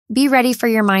Be ready for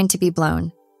your mind to be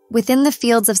blown. Within the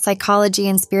fields of psychology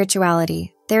and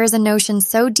spirituality, there is a notion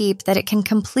so deep that it can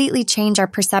completely change our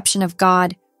perception of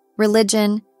God,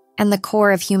 religion, and the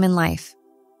core of human life.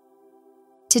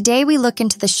 Today, we look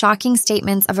into the shocking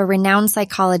statements of a renowned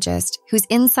psychologist whose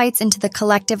insights into the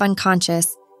collective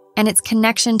unconscious and its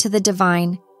connection to the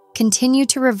divine continue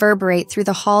to reverberate through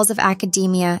the halls of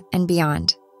academia and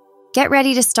beyond. Get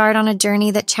ready to start on a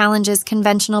journey that challenges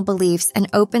conventional beliefs and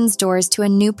opens doors to a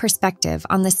new perspective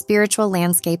on the spiritual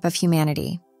landscape of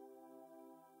humanity.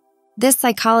 This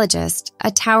psychologist,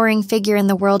 a towering figure in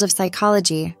the world of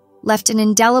psychology, left an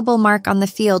indelible mark on the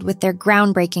field with their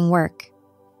groundbreaking work.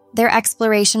 Their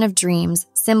exploration of dreams,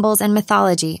 symbols, and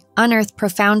mythology unearthed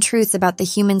profound truths about the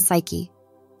human psyche,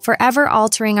 forever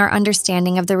altering our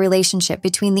understanding of the relationship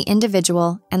between the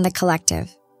individual and the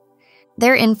collective.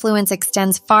 Their influence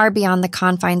extends far beyond the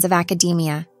confines of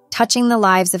academia, touching the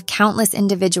lives of countless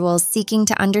individuals seeking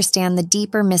to understand the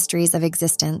deeper mysteries of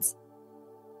existence.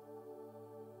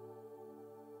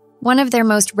 One of their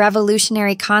most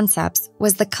revolutionary concepts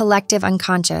was the collective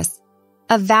unconscious,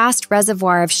 a vast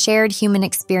reservoir of shared human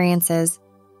experiences,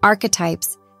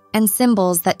 archetypes, and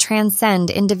symbols that transcend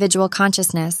individual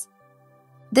consciousness.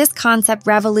 This concept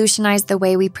revolutionized the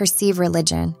way we perceive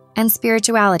religion and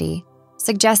spirituality,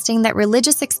 suggesting that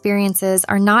religious experiences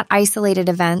are not isolated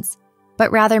events,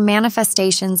 but rather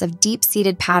manifestations of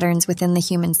deep-seated patterns within the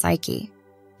human psyche.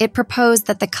 It proposed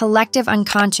that the collective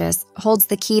unconscious holds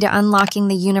the key to unlocking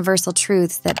the universal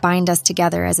truths that bind us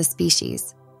together as a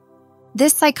species.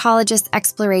 This psychologist's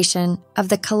exploration of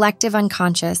the collective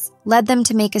unconscious led them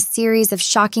to make a series of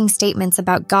shocking statements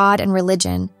about God and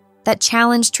religion that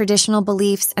challenged traditional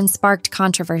beliefs and sparked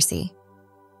controversy.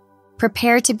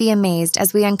 Prepare to be amazed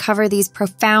as we uncover these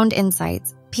profound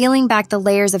insights, peeling back the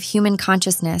layers of human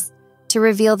consciousness to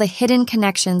reveal the hidden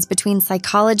connections between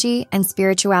psychology and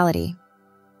spirituality.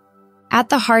 At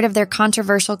the heart of their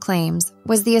controversial claims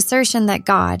was the assertion that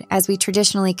God, as we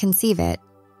traditionally conceive it,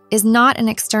 is not an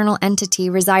external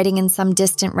entity residing in some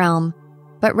distant realm,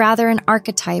 but rather an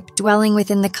archetype dwelling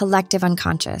within the collective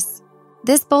unconscious.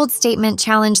 This bold statement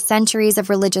challenged centuries of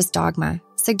religious dogma,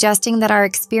 suggesting that our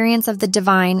experience of the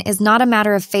divine is not a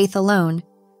matter of faith alone,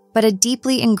 but a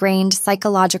deeply ingrained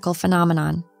psychological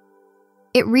phenomenon.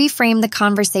 It reframed the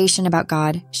conversation about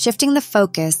God, shifting the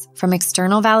focus from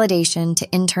external validation to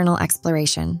internal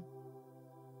exploration.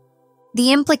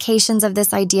 The implications of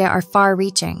this idea are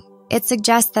far-reaching. It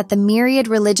suggests that the myriad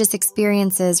religious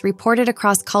experiences reported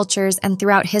across cultures and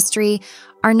throughout history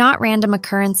are not random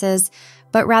occurrences,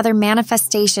 but rather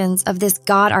manifestations of this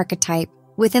God archetype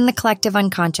within the collective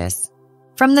unconscious.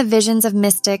 From the visions of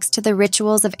mystics to the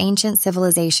rituals of ancient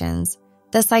civilizations,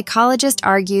 the psychologist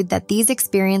argued that these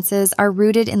experiences are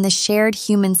rooted in the shared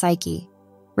human psyche,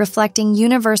 reflecting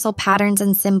universal patterns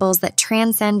and symbols that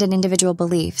transcend individual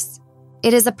beliefs.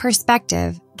 It is a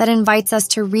perspective that invites us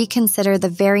to reconsider the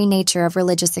very nature of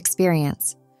religious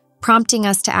experience, prompting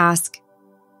us to ask,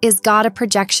 is God a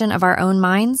projection of our own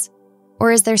minds,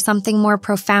 or is there something more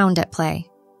profound at play?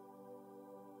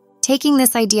 Taking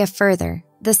this idea further,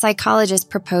 the psychologist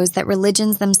proposed that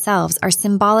religions themselves are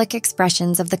symbolic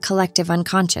expressions of the collective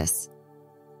unconscious.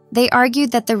 They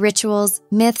argued that the rituals,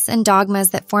 myths, and dogmas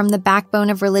that form the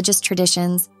backbone of religious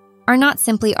traditions are not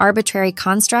simply arbitrary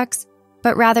constructs,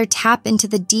 but rather tap into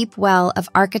the deep well of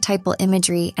archetypal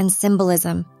imagery and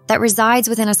symbolism that resides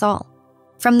within us all.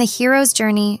 From the hero's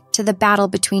journey to the battle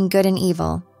between good and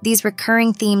evil, these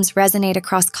recurring themes resonate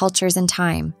across cultures and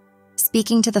time,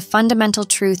 speaking to the fundamental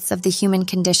truths of the human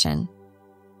condition.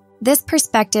 This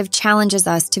perspective challenges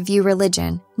us to view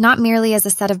religion not merely as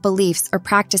a set of beliefs or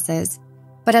practices,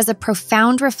 but as a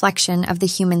profound reflection of the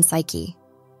human psyche.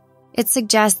 It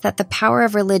suggests that the power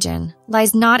of religion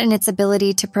lies not in its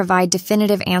ability to provide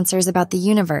definitive answers about the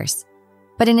universe,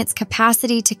 but in its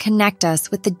capacity to connect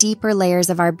us with the deeper layers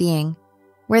of our being,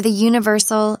 where the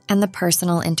universal and the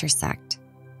personal intersect.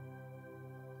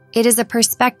 It is a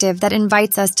perspective that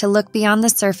invites us to look beyond the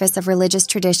surface of religious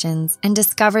traditions and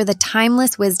discover the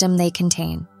timeless wisdom they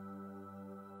contain.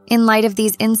 In light of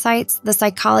these insights, the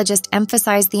psychologist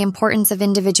emphasized the importance of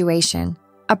individuation,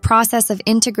 a process of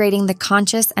integrating the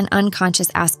conscious and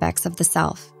unconscious aspects of the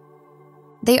self.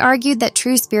 They argued that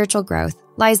true spiritual growth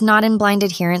lies not in blind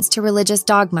adherence to religious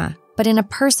dogma, but in a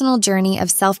personal journey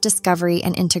of self-discovery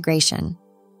and integration.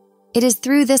 It is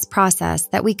through this process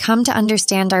that we come to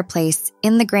understand our place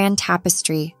in the grand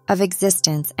tapestry of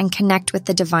existence and connect with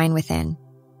the divine within.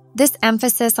 This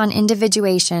emphasis on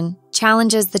individuation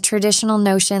challenges the traditional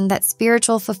notion that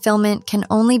spiritual fulfillment can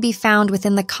only be found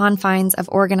within the confines of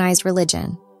organized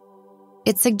religion.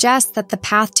 It suggests that the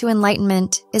path to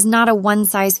enlightenment is not a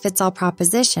one-size-fits-all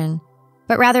proposition,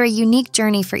 but rather a unique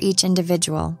journey for each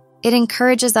individual. It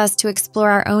encourages us to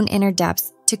explore our own inner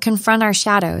depths, to confront our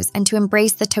shadows, and to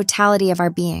embrace the totality of our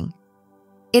being.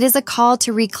 It is a call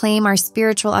to reclaim our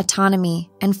spiritual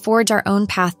autonomy and forge our own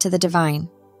path to the divine.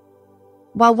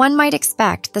 While one might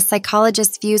expect, the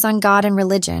psychologist's views on God and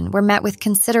religion were met with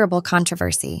considerable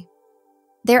controversy.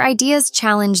 Their ideas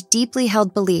challenge deeply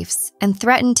held beliefs and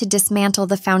threaten to dismantle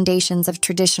the foundations of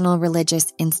traditional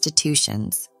religious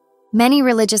institutions. Many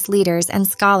religious leaders and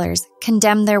scholars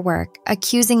condemn their work,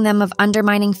 accusing them of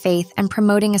undermining faith and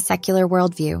promoting a secular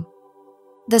worldview.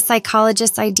 The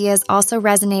psychologist's ideas also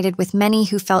resonated with many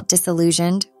who felt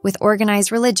disillusioned with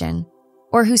organized religion,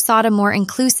 or who sought a more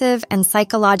inclusive and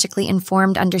psychologically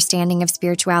informed understanding of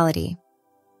spirituality.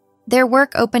 Their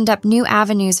work opened up new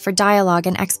avenues for dialogue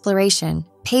and exploration,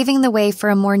 paving the way for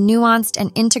a more nuanced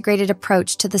and integrated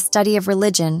approach to the study of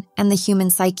religion and the human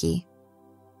psyche.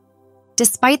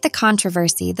 Despite the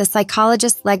controversy, the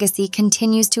psychologist's legacy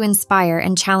continues to inspire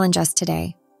and challenge us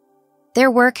today. Their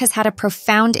work has had a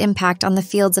profound impact on the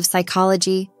fields of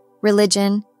psychology,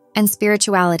 religion, and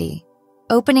spirituality,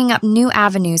 opening up new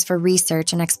avenues for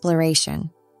research and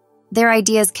exploration. Their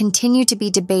ideas continue to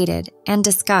be debated and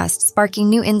discussed, sparking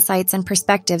new insights and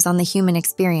perspectives on the human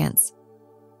experience.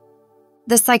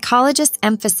 The psychologist's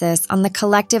emphasis on the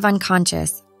collective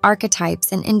unconscious,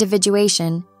 archetypes, and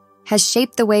individuation has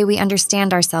shaped the way we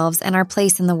understand ourselves and our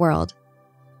place in the world.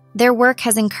 Their work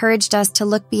has encouraged us to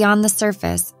look beyond the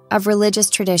surface of religious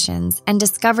traditions and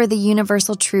discover the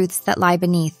universal truths that lie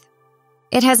beneath.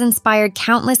 It has inspired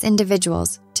countless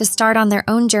individuals to start on their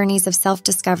own journeys of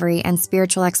self-discovery and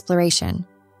spiritual exploration.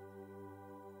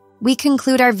 We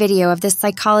conclude our video of this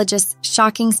psychologist's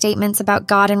shocking statements about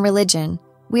God and religion.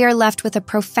 We are left with a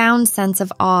profound sense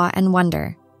of awe and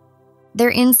wonder. Their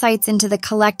insights into the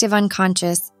collective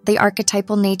unconscious, the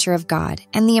archetypal nature of God,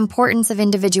 and the importance of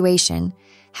individuation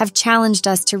have challenged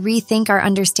us to rethink our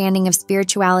understanding of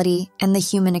spirituality and the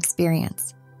human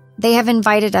experience. They have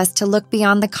invited us to look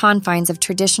beyond the confines of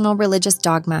traditional religious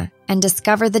dogma and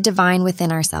discover the divine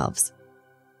within ourselves.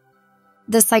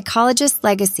 The psychologist's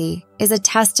legacy is a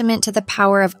testament to the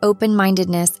power of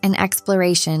open-mindedness and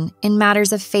exploration in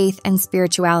matters of faith and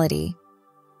spirituality.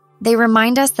 They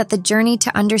remind us that the journey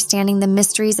to understanding the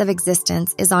mysteries of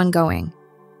existence is ongoing,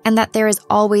 and that there is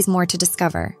always more to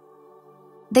discover.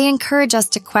 They encourage us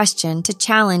to question, to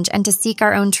challenge, and to seek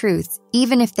our own truths,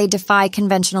 even if they defy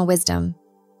conventional wisdom.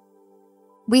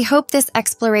 We hope this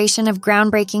exploration of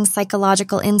groundbreaking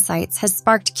psychological insights has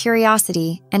sparked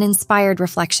curiosity and inspired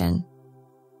reflection.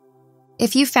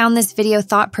 If you found this video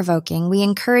thought-provoking, we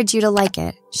encourage you to like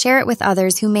it, share it with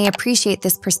others who may appreciate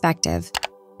this perspective,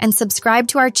 and subscribe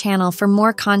to our channel for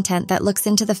more content that looks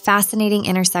into the fascinating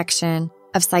intersection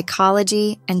of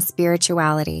psychology and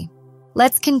spirituality.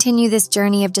 Let's continue this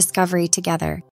journey of discovery together.